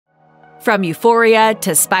From Euphoria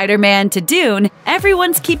to Spider-Man to Dune,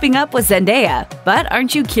 everyone's keeping up with Zendaya. But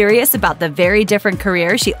aren't you curious about the very different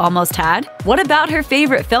career she almost had? What about her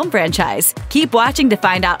favorite film franchise? Keep watching to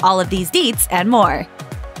find out all of these deets and more.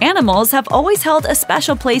 Animals have always held a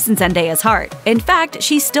special place in Zendaya's heart. In fact,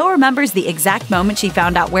 she still remembers the exact moment she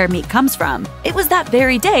found out where meat comes from. It was that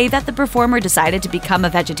very day that the performer decided to become a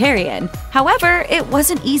vegetarian. However, it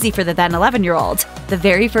wasn't easy for the then 11-year-old. The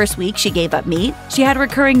very first week she gave up meat, she had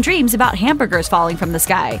recurring dreams about hamburgers falling from the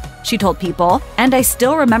sky. She told People, "And I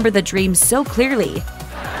still remember the dream so clearly."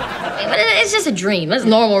 It's just a dream. That's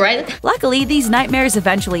normal, right? Luckily, these nightmares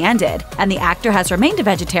eventually ended, and the actor has remained a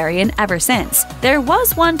vegetarian ever since. There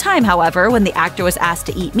was one time, however, when the actor was asked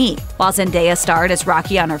to eat meat. While Zendaya starred as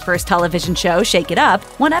Rocky on her first television show, Shake It Up,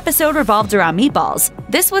 one episode revolved around meatballs.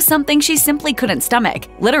 This was something she simply couldn't stomach,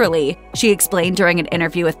 literally. She explained during an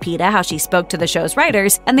interview with PETA how she spoke to the show's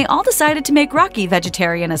writers, and they all decided to make Rocky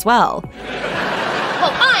vegetarian as well.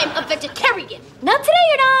 Well, I'm a vegetarian. Not today,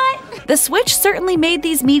 you're not. The switch certainly made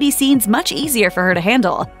these meaty scenes much easier for her to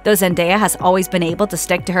handle. Though Zendaya has always been able to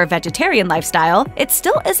stick to her vegetarian lifestyle, it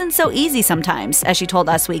still isn't so easy sometimes, as she told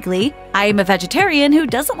Us Weekly. "I am a vegetarian who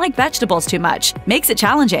doesn't like vegetables too much. Makes it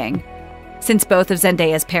challenging." Since both of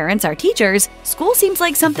Zendaya's parents are teachers, school seems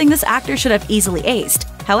like something this actor should have easily aced.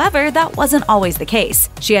 However, that wasn't always the case.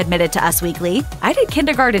 She admitted to Us Weekly, "I did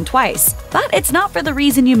kindergarten twice, but it's not for the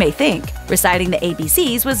reason you may think." Reciting the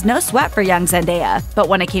ABCs was no sweat for young Zendaya. But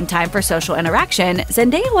when it came time for social interaction,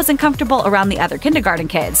 Zendaya wasn't comfortable around the other kindergarten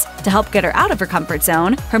kids. To help get her out of her comfort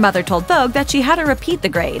zone, her mother told Vogue that she had to repeat the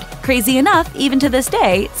grade. Crazy enough, even to this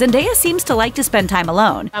day, Zendaya seems to like to spend time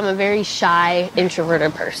alone. I'm a very shy,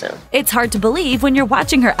 introverted person. It's hard to believe when you're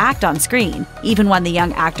watching her act on screen. Even when the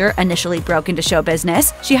young actor initially broke into show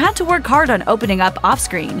business, she had to work hard on opening up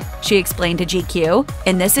off-screen. She explained to GQ,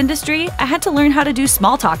 "In this industry, I had to learn how to do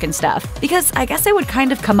small talk and stuff, because I guess I would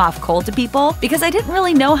kind of come off cold to people because I didn't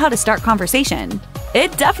really know how to start conversation."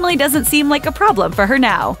 It definitely doesn't seem like a problem for her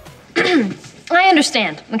now. I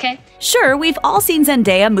understand, okay? Sure, we've all seen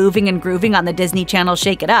Zendaya moving and grooving on the Disney Channel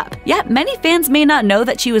Shake It Up, yet many fans may not know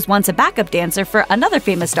that she was once a backup dancer for another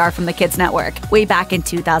famous star from the Kids Network. Way back in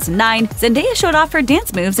 2009, Zendaya showed off her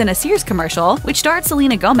dance moves in a Sears commercial, which starred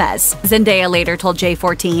Selena Gomez. Zendaya later told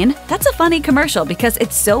J14, "That's a funny commercial because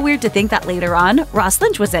it's so weird to think that later on, Ross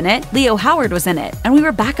Lynch was in it, Leo Howard was in it, and we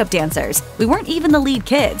were backup dancers. We weren't even the lead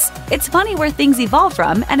kids. It's funny where things evolve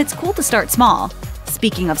from, and it's cool to start small."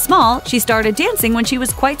 Speaking of small, she started dancing when she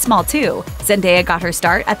was quite small too. Zendaya got her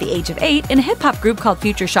start at the age of 8 in a hip-hop group called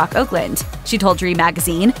Future Shock Oakland. She told Dream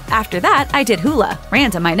magazine, "After that, I did hula.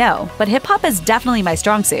 Random, I know, but hip-hop is definitely my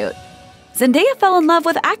strong suit." Zendaya fell in love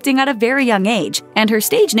with acting at a very young age, and her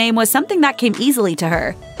stage name was something that came easily to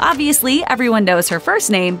her. Obviously, everyone knows her first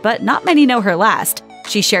name, but not many know her last.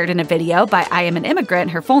 She shared in a video by I Am an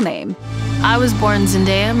Immigrant her full name. "I was born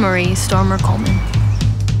Zendaya Marie Stormer Coleman."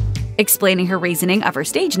 Explaining her reasoning of her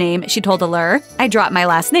stage name, she told Allure, "I dropped my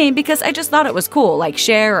last name because I just thought it was cool, like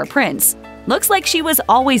Cher or Prince." Looks like she was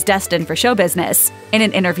always destined for show business. In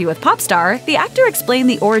an interview with Popstar, the actor explained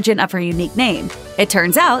the origin of her unique name. It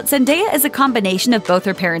turns out, Zendaya is a combination of both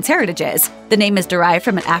her parents' heritages. The name is derived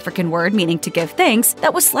from an African word meaning to give thanks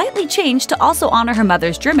that was slightly changed to also honor her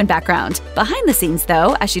mother's German background. Behind the scenes,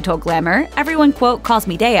 though, as she told Glamour, everyone, quote, "calls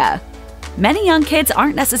me Daya." Many young kids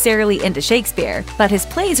aren't necessarily into Shakespeare, but his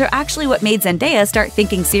plays are actually what made Zendaya start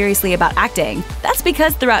thinking seriously about acting. That's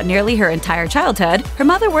because throughout nearly her entire childhood, her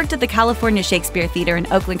mother worked at the California Shakespeare Theater in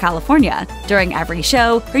Oakland, California. During every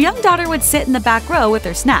show, her young daughter would sit in the back row with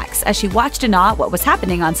her snacks as she watched in awe what was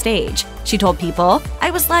happening on stage. She told People,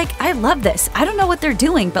 "I was like, I love this. I don't know what they're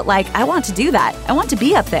doing, but like, I want to do that. I want to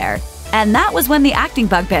be up there." And that was when the acting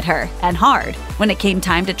bug bit her, and hard. When it came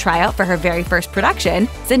time to try out for her very first production,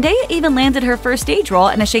 Zendaya even landed her first stage role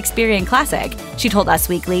in a Shakespearean classic. She told Us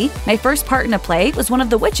Weekly, "My first part in a play was one of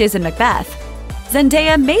the witches in Macbeth."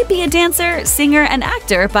 Zendaya may be a dancer, singer, and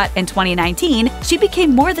actor, but in 2019, she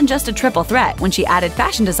became more than just a triple threat when she added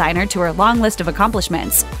fashion designer to her long list of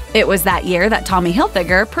accomplishments. It was that year that Tommy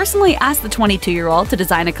Hilfiger personally asked the 22-year-old to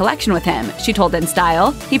design a collection with him. She told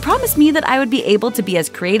InStyle, "He promised me that I would be able to be as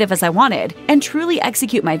creative as I wanted and truly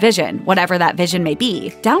execute my vision, whatever that vision may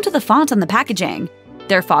be, down to the font on the packaging."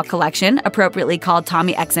 Their fall collection, appropriately called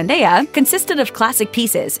Tommy x Zendaya, consisted of classic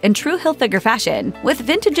pieces in true Hilfiger fashion, with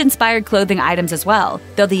vintage-inspired clothing items as well.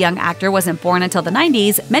 Though the young actor wasn't born until the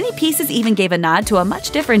 90s, many pieces even gave a nod to a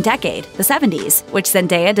much different decade, the 70s, which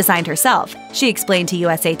Zendaya designed herself. She explained to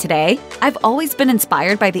USA Today, "I've always been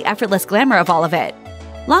inspired by the effortless glamour of all of it."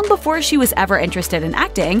 Long before she was ever interested in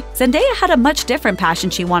acting, Zendaya had a much different passion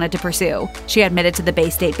she wanted to pursue. She admitted to the Bay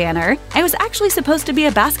State Banner, "I was actually supposed to be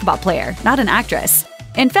a basketball player, not an actress."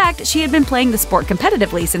 In fact, she had been playing the sport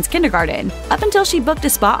competitively since kindergarten, up until she booked a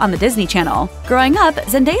spot on the Disney Channel. Growing up,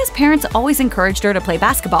 Zendaya's parents always encouraged her to play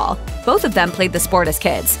basketball. Both of them played the sport as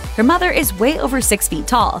kids. Her mother is way over 6 feet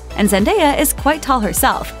tall, and Zendaya is quite tall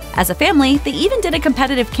herself. As a family, they even did a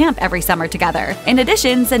competitive camp every summer together. In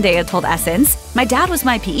addition, Zendaya told Essence, "My dad was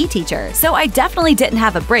my PE teacher, so I definitely didn't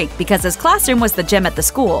have a break because his classroom was the gym at the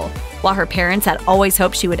school." While her parents had always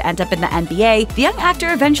hoped she would end up in the NBA, the young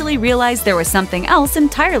actor eventually realized there was something else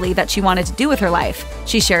entirely that she wanted to do with her life.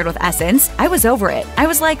 She shared with Essence, "I was over it. I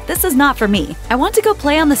was like, this is not for me. I want to go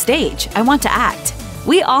play on the stage. I want to act."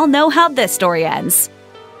 We all know how this story ends.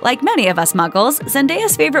 Like many of us muggles,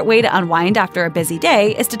 Zendaya's favorite way to unwind after a busy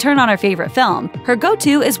day is to turn on her favorite film. Her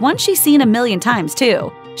go-to is one she's seen a million times,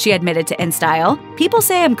 too. She admitted to InStyle, "People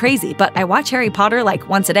say I'm crazy, but I watch Harry Potter like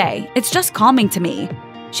once a day. It's just calming to me."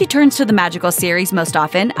 She turns to the magical series most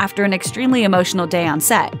often after an extremely emotional day on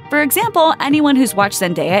set. For example, anyone who's watched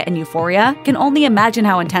Zendaya in Euphoria can only imagine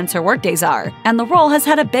how intense her workdays are, and the role has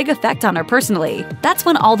had a big effect on her personally. That's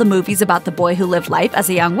when all the movies about the boy who lived life as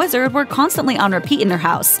a young wizard were constantly on repeat in her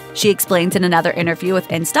house. She explains in another interview with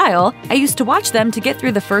InStyle, "I used to watch them to get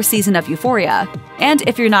through the first season of Euphoria." And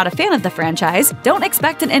if you're not a fan of the franchise, don't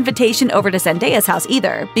expect an invitation over to Zendaya's house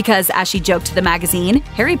either, because as she joked to the magazine,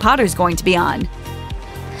 Harry Potter's going to be on.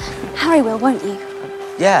 Harry will, won't you?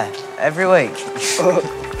 Yeah, every week.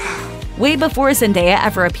 Way before Zendaya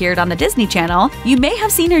ever appeared on the Disney Channel, you may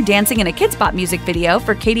have seen her dancing in a Kidz Bop music video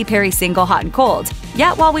for Katy Perry's single Hot and Cold.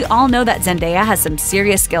 Yet while we all know that Zendaya has some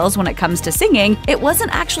serious skills when it comes to singing, it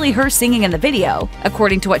wasn't actually her singing in the video,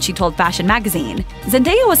 according to what she told Fashion Magazine.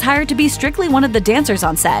 Zendaya was hired to be strictly one of the dancers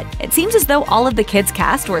on set. It seems as though all of the kids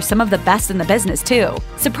cast were some of the best in the business too.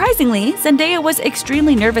 Surprisingly, Zendaya was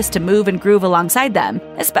extremely nervous to move and groove alongside them,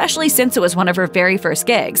 especially since it was one of her very first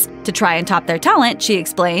gigs. To try and top their talent, she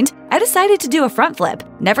explained, "I decided to do a front flip.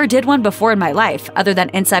 Never did one before in my life, other than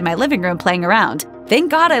inside my living room playing around. Thank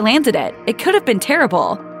God I landed it. It could have been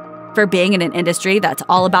terrible." For being in an industry that's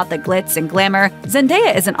all about the glitz and glamour,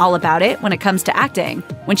 Zendaya isn't all about it when it comes to acting.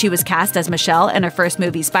 When she was cast as Michelle in her first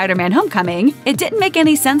movie Spider-Man: Homecoming, it didn't make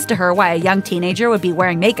any sense to her why a young teenager would be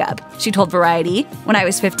wearing makeup. She told Variety, "When I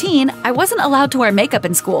was 15, I wasn't allowed to wear makeup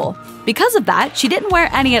in school." Because of that, she didn't wear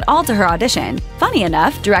any at all to her audition. Funny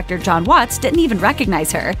enough, director John Watts didn't even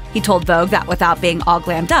recognize her. He told Vogue that without being all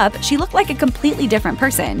glammed up, she looked like a completely different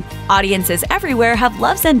person. Audiences everywhere have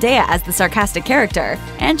loved Zendaya as the sarcastic character,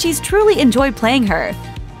 and she's truly enjoyed playing her.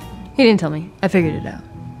 He didn't tell me. I figured it out.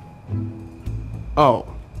 Oh.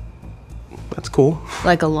 That's cool.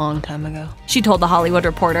 Like a long time ago. She told The Hollywood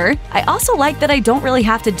Reporter, "I also like that I don't really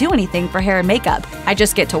have to do anything for hair and makeup. I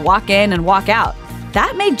just get to walk in and walk out.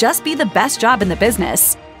 That may just be the best job in the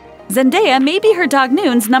business." Zendaya may be her dog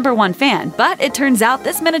Noon's #1 fan, but it turns out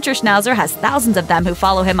this miniature schnauzer has thousands of them who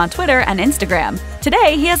follow him on Twitter and Instagram.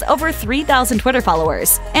 Today, he has over 3,000 Twitter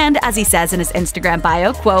followers. And as he says in his Instagram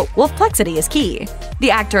bio, quote, "Wolfplexity is key."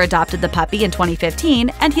 The actor adopted the puppy in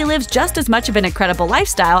 2015, and he lives just as much of an incredible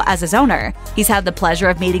lifestyle as his owner. He's had the pleasure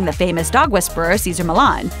of meeting the famous dog whisperer Cesar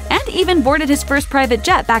Millan, and even boarded his first private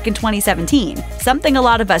jet back in 2017, something a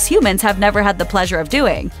lot of us humans have never had the pleasure of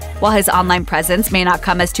doing. While his online presence may not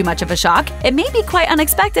come as too much of a shock, it may be quite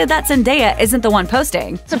unexpected that Zendaya isn't the one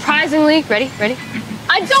posting. Surprisingly, ready?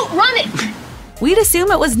 I don't run it! We'd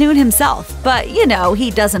assume it was Noon himself, but you know, he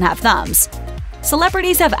doesn't have thumbs.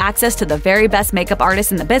 Celebrities have access to the very best makeup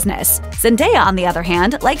artists in the business. Zendaya, on the other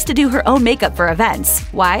hand, likes to do her own makeup for events.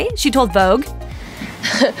 Why? She told Vogue,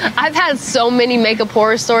 I've had so many makeup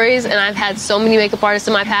horror stories, and I've had so many makeup artists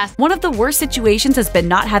in my past. "One of the worst situations has been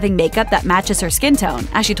not having makeup that matches her skin tone.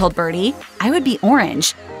 As she told Birdie, "I would be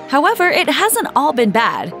orange." However, it hasn't all been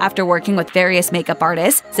bad. After working with various makeup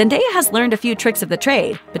artists, Zendaya has learned a few tricks of the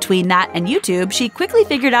trade. Between that and YouTube, she quickly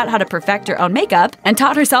figured out how to perfect her own makeup and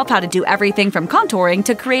taught herself how to do everything from contouring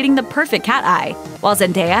to creating the perfect cat eye. While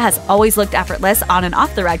Zendaya has always looked effortless on and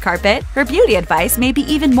off the red carpet, her beauty advice may be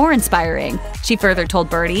even more inspiring. She further told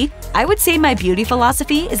Birdie, "I would say my beauty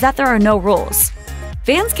philosophy is that there are no rules."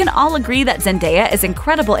 Fans can all agree that Zendaya is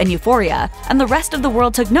incredible in Euphoria, and the rest of the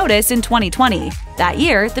world took notice in 2020. That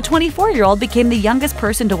year, the 24-year-old became the youngest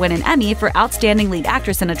person to win an Emmy for Outstanding Lead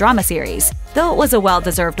Actress in a Drama Series. Though it was a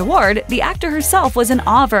well-deserved award, the actor herself was in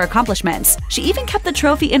awe of her accomplishments. She even kept the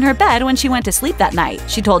trophy in her bed when she went to sleep that night.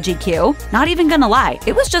 She told GQ, "Not even gonna lie,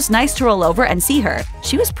 it was just nice to roll over and see her.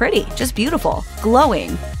 She was pretty, just beautiful,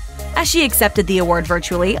 glowing." As she accepted the award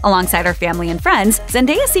virtually alongside her family and friends,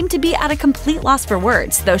 Zendaya seemed to be at a complete loss for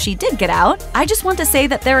words. Though she did get out, "I just want to say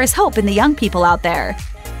that there is hope in the young people out there."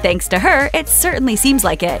 Thanks to her, it certainly seems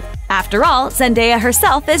like it. After all, Zendaya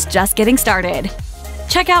herself is just getting started.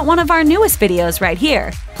 Check out one of our newest videos right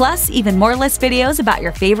here. Plus, even more list videos about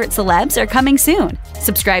your favorite celebs are coming soon.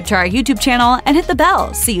 Subscribe to our YouTube channel and hit the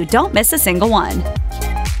bell so you don't miss a single one.